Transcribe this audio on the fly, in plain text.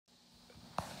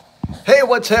Hey,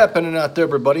 what's happening out there,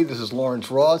 everybody? This is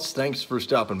Lawrence Ross. Thanks for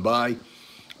stopping by.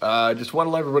 Just want to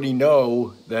let everybody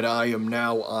know that I am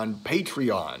now on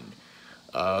Patreon.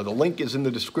 The link is in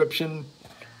the description,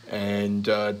 and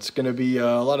it's going to be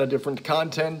a lot of different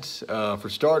content. For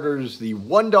starters, the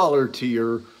 $1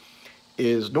 tier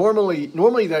is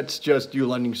normally that's just you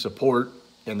lending support,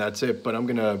 and that's it, but I'm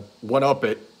going to one-up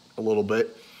it a little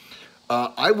bit.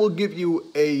 I will give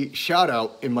you a shout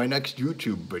out in my next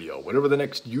YouTube video. Whatever the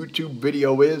next YouTube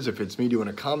video is, if it's me doing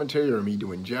a commentary or me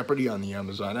doing Jeopardy on the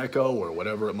Amazon Echo or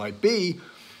whatever it might be,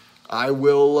 I'll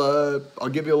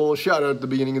give you a little shout out at the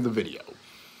beginning of the video.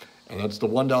 And that's the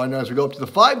 $1. Now as we go up to the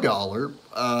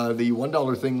 $5, the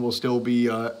 $1 thing will still be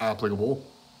applicable.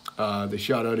 The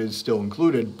shout out is still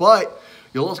included, but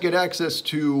you'll also get access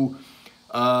to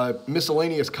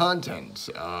miscellaneous content.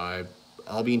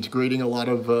 I'll be integrating a lot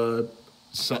of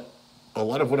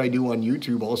what I do on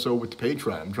YouTube also with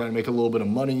Patreon. I'm trying to make a little bit of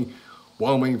money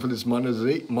while I'm waiting for this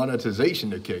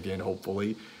monetization to kick in,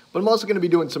 hopefully. But I'm also going to be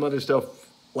doing some other stuff,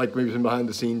 like maybe some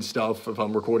behind-the-scenes stuff if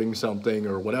I'm recording something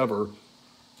or whatever.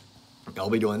 I'll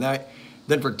be doing that.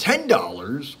 Then for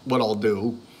 $10, what I'll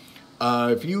do,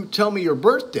 if you tell me your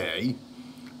birthday,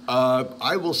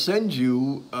 I will send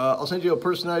you. I'll send you a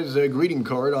personalized greeting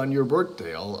card on your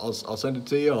birthday. I'll send it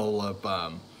to you.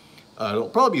 It'll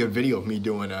probably be a video of me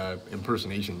doing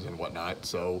impersonations and whatnot.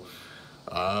 So,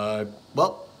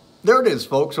 well, there it is,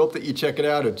 folks. Hope that you check it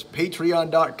out. It's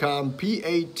patreon.com,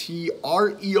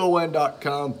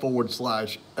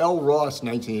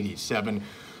 patreon.com/LRoss1987.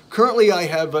 Currently, I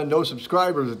have no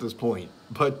subscribers at this point,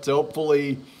 but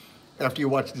hopefully, after you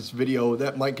watch this video,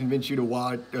 that might convince you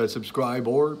to subscribe,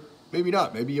 or maybe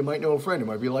not. Maybe you might know a friend who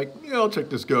might be like, yeah, I'll check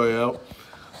this guy out.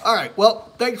 All right,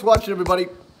 well, thanks for watching, everybody,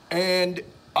 and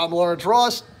I'm Lawrence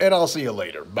Ross, and I'll see you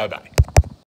later. Bye-bye.